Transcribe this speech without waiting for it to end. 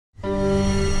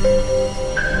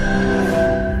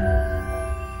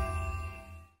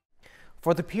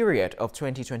For the period of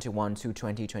 2021 to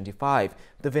 2025,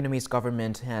 the Vietnamese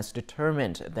government has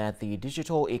determined that the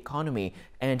digital economy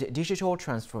and digital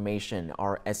transformation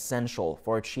are essential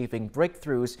for achieving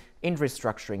breakthroughs in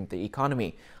restructuring the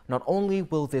economy. Not only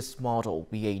will this model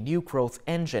be a new growth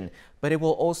engine, but it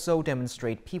will also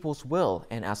demonstrate people's will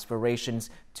and aspirations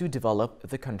to develop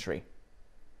the country.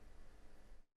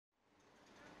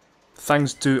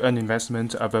 Thanks to an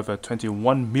investment of over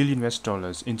 $21 million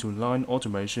into line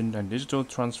automation and digital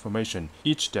transformation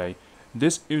each day,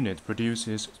 this unit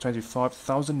produces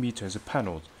 25,000 meters of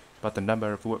panels, but the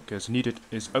number of workers needed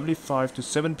is only 5 to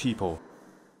 7 people.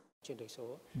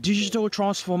 Digital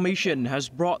transformation has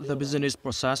brought the business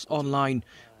process online,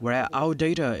 where our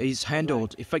data is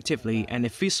handled effectively and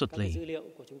efficiently.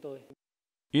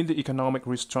 In the economic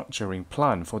restructuring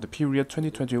plan for the period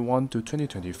 2021 to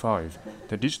 2025,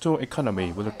 the digital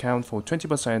economy will account for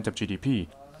 20% of GDP.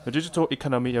 The digital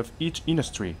economy of each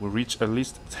industry will reach at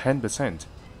least 10%,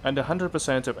 and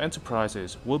 100% of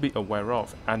enterprises will be aware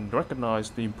of and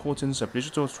recognize the importance of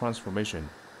digital transformation.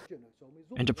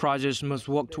 Enterprises must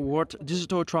work toward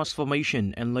digital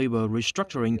transformation and labor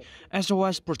restructuring, as well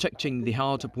as protecting the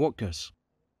health of workers.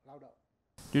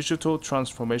 Digital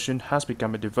transformation has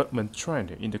become a development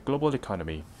trend in the global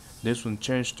economy. This will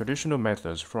change traditional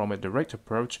methods from a direct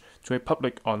approach to a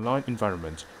public online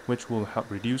environment, which will help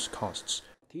reduce costs.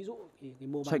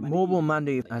 Take mobile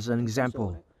money as an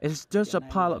example. It's just a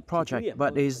pilot project,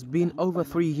 but it's been over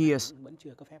 3 years.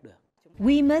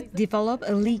 We must develop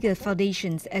a legal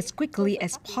foundations as quickly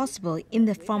as possible in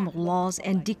the form of laws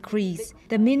and decrees.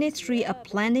 The Ministry of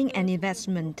Planning and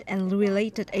Investment and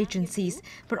related agencies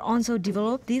will also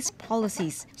develop these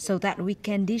policies so that we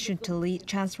can digitally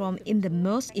transform in the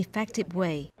most effective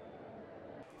way.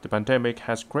 The pandemic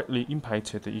has greatly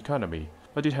impacted the economy,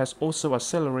 but it has also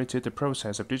accelerated the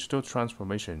process of digital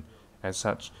transformation. As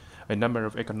such, a number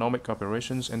of economic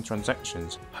operations and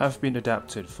transactions have been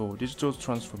adapted for digital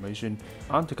transformation,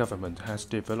 and the government has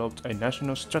developed a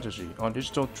national strategy on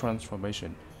digital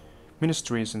transformation.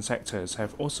 Ministries and sectors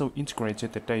have also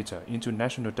integrated the data into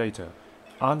national data,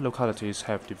 and localities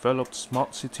have developed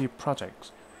smart city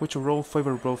projects, which are all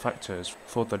favorable factors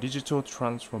for the digital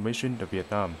transformation of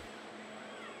Vietnam.